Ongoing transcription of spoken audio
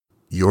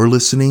You're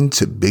listening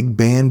to Big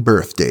Band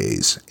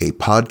Birthdays, a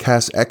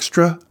podcast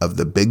extra of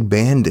the Big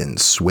Band and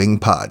Swing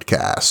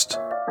podcast.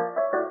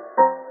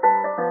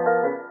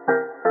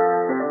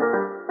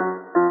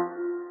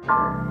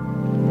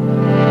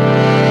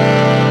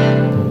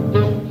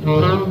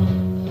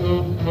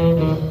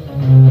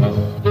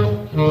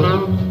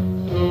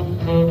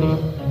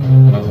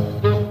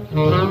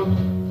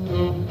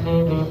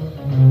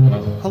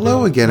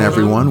 Hello again,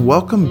 everyone.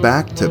 Welcome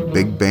back to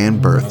Big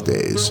Band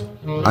Birthdays.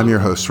 I'm your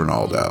host,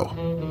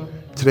 Ronaldo.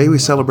 Today we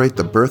celebrate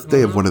the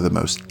birthday of one of the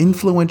most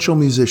influential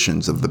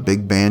musicians of the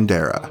big band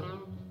era,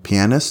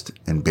 pianist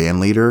and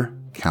bandleader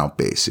Count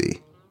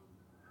Basie.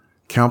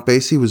 Count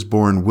Basie was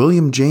born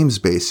William James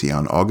Basie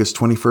on August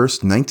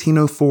 21st,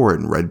 1904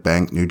 in Red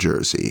Bank, New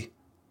Jersey.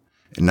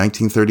 In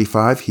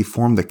 1935, he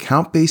formed the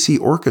Count Basie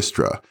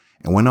Orchestra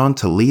and went on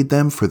to lead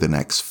them for the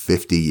next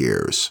 50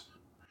 years.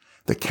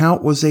 The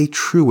Count was a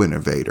true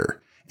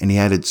innovator, and he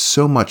added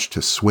so much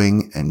to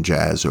swing and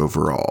jazz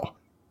overall.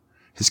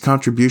 His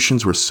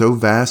contributions were so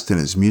vast and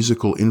his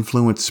musical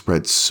influence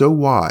spread so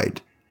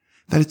wide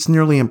that it's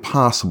nearly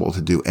impossible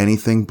to do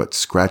anything but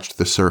scratch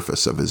the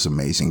surface of his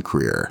amazing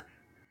career.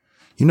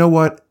 You know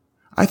what?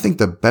 I think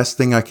the best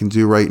thing I can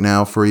do right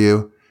now for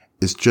you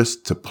is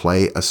just to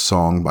play a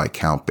song by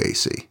Count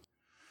Basie.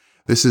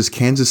 This is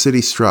Kansas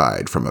City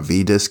Stride from a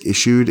V-disc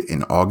issued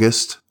in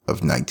August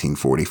of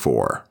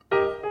 1944.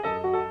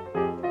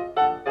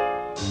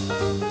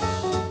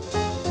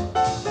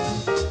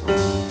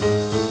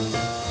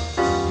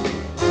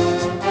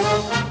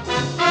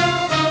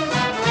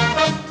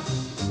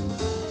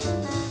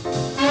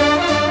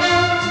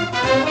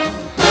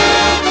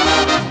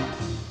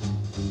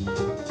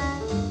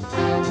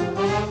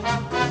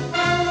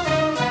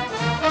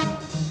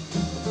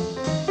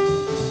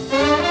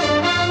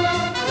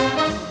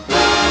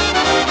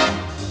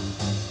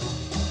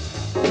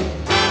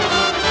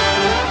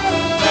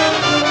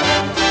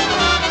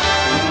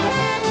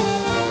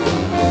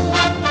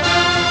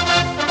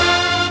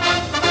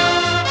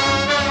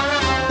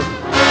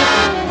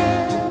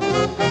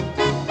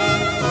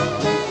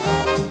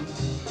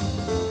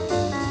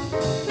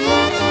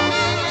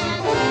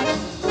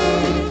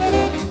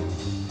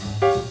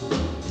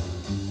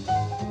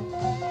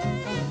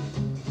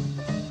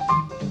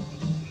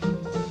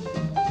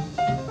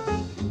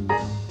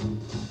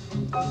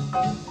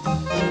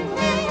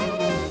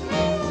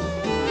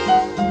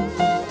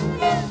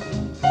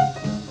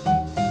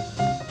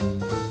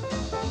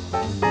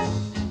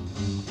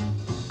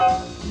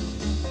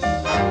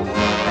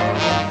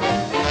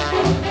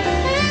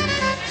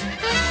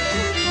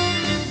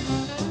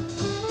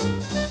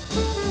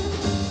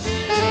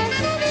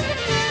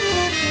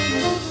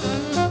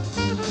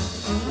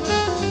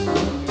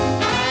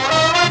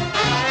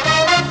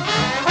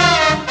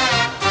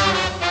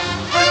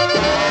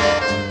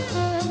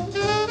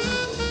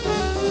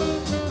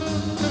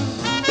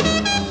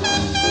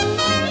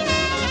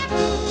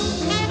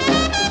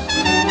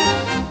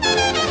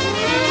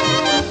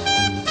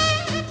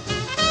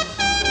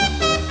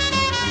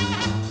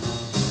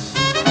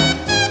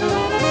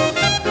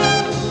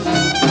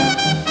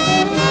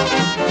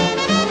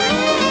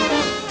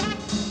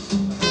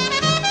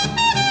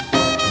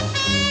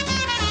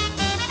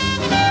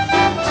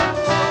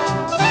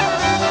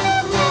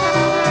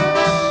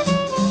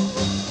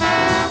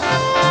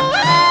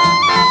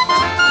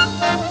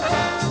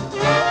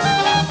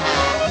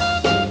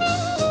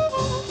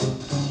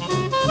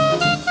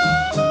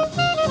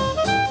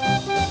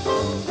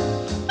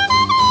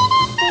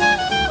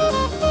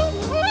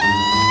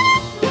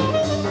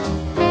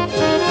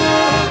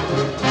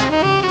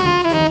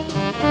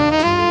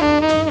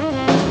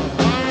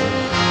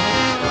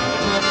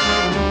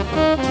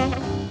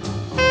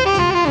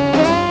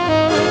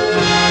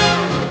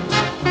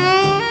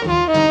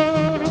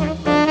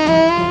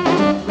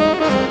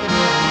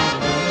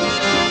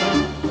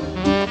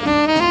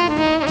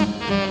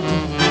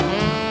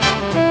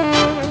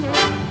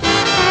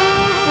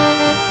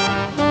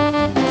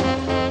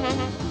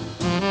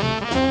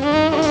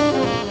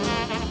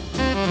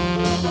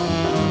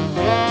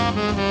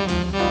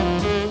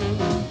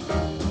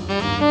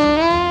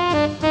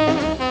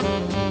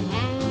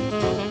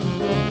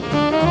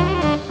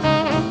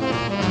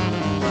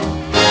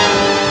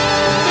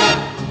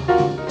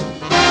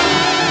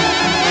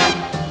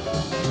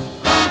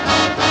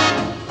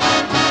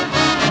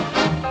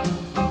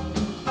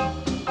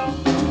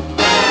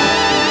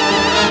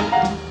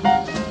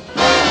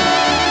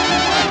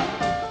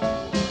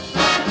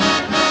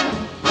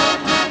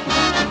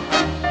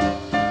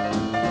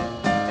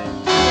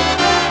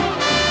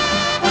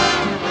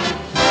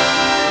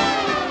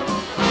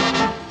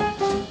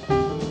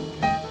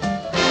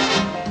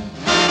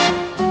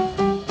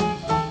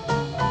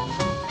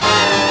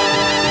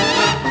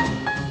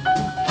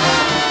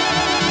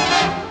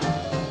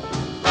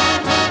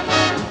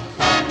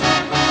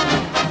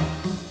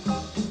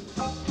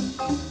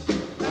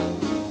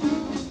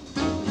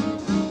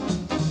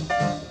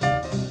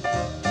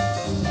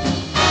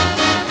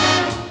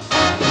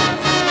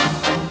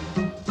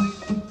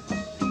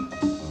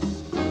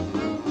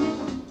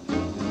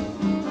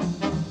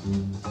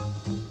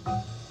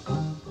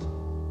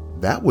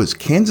 That was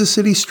Kansas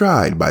City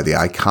Stride by the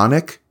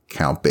iconic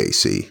Count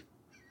Basie.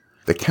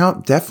 The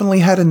Count definitely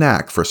had a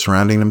knack for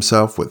surrounding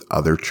himself with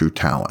other true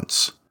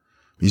talents.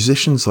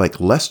 Musicians like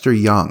Lester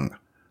Young,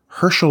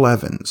 Herschel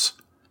Evans,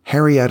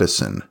 Harry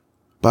Edison,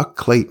 Buck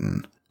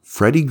Clayton,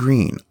 Freddie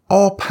Green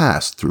all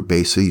passed through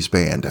Basie's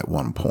band at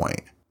one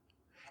point.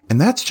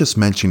 And that's just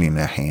mentioning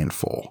a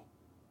handful.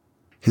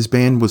 His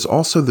band was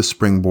also the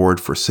springboard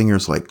for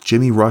singers like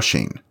Jimmy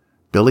Rushing,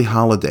 Billie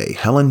Holiday,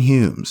 Helen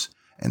Humes,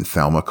 and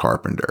Thelma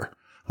Carpenter.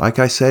 Like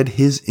I said,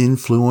 his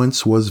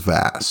influence was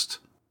vast.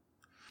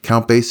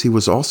 Count Basie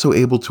was also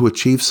able to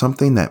achieve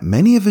something that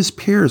many of his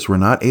peers were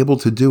not able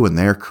to do in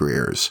their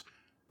careers.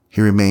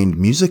 He remained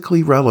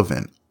musically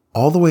relevant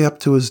all the way up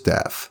to his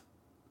death.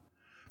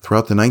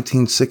 Throughout the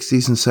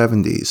 1960s and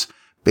 70s,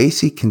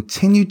 Basie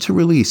continued to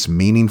release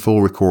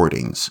meaningful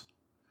recordings.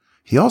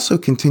 He also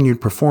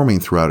continued performing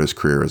throughout his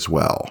career as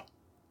well.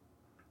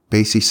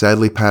 Basie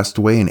sadly passed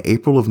away in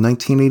April of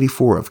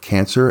 1984 of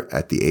cancer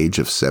at the age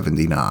of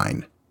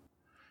 79.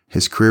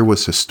 His career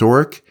was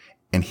historic,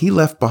 and he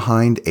left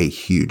behind a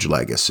huge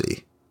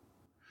legacy.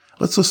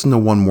 Let's listen to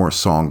one more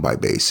song by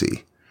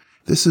Basie.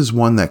 This is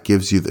one that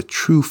gives you the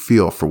true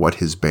feel for what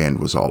his band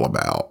was all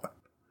about.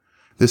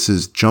 This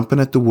is Jumpin'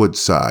 at the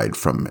Woodside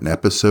from an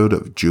episode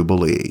of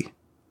Jubilee.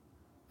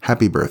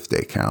 Happy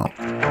birthday, Count.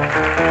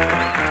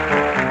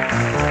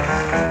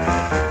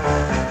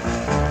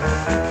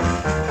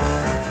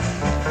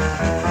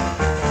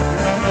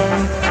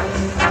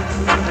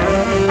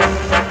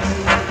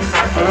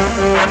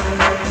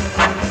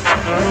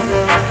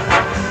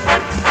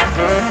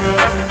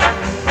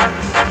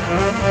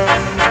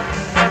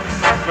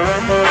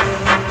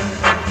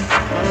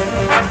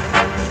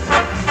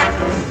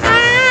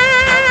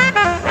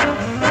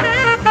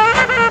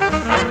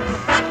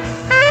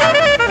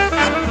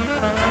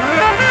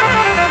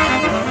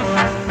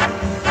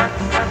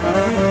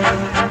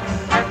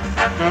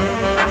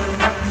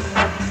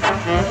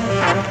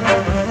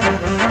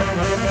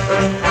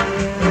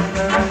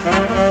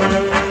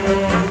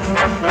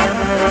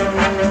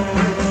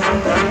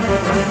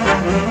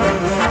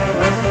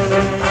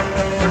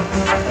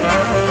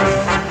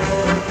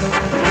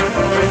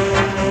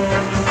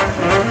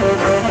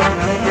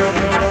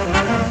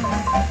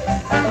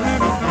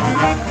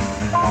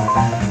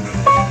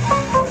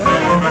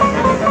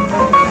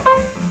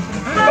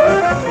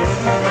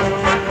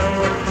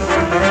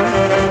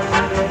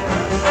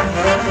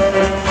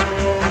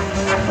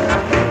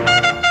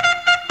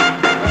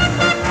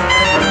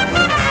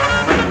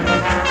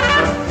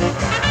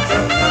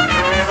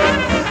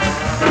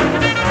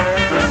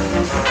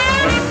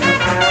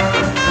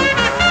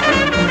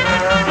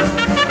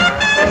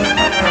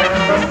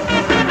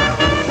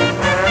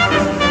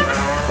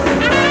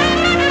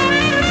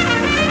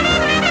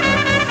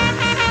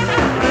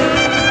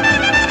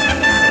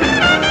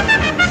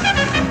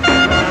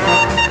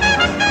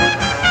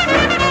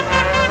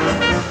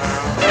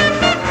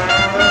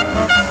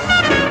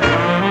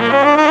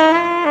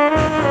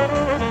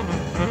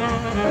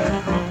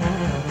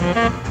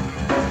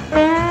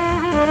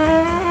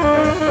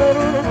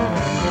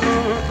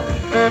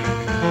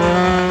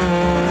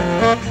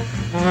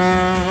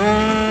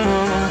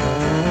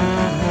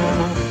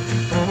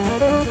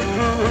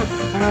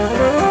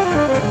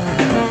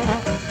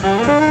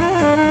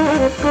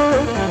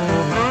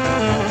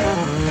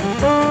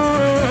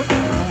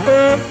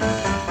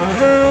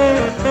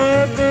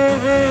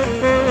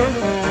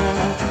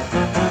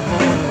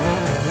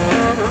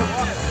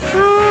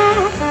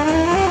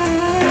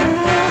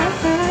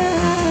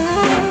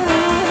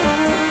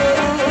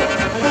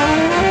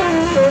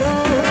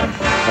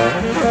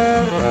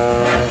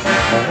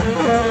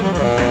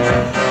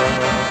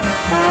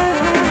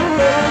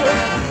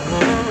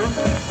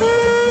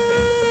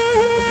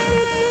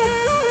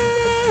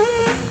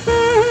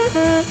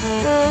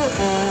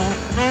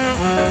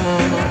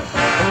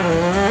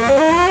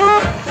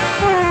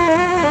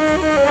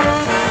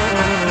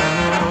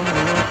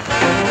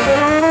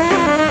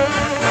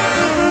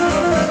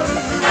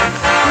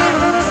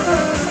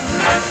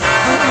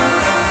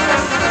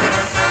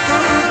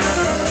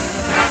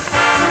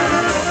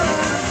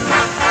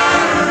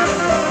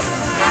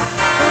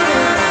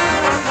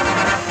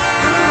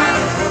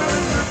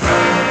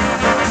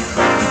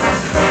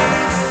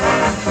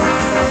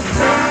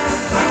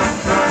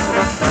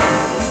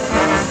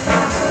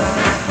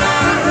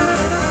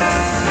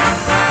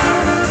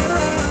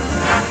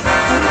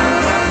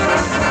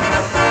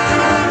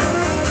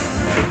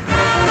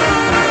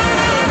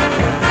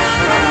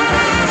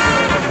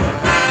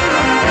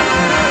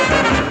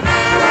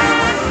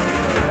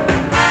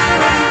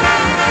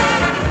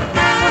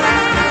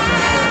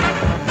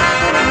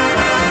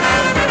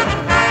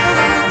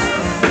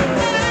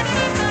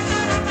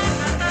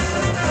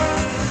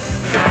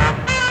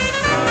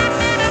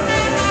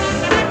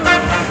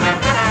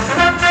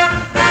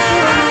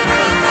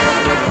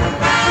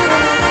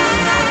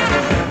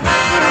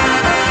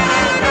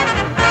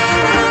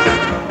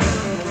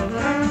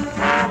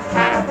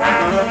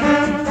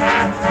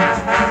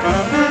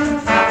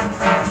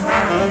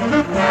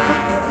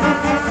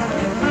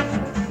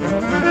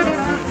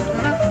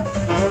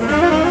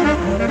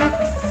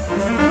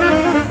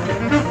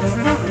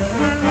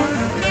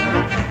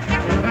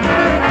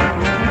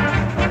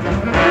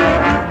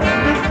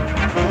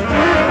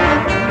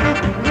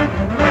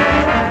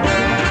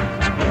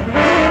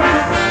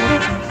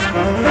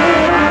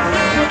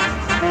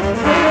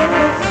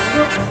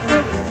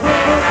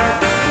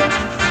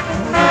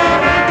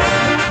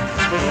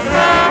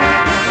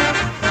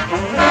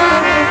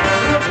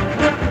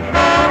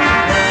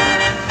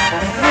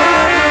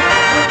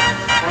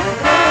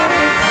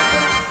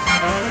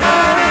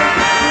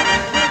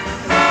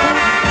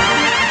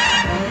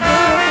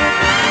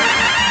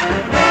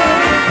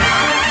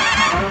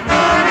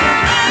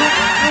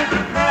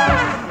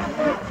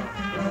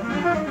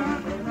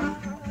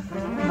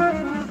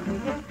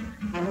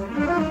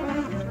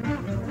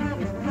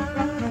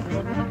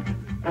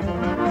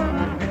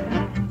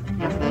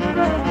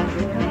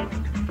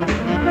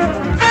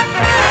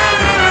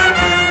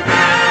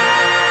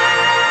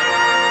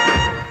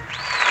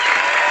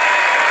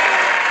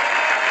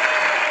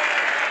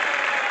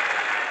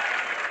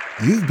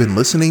 You've been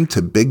listening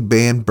to Big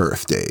Band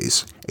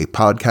Birthdays, a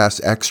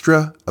podcast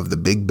extra of the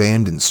Big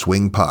Band and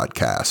Swing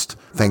podcast.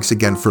 Thanks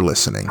again for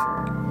listening.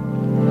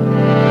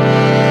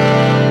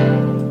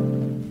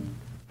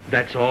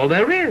 That's all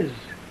there is.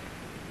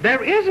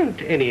 There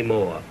isn't any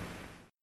more.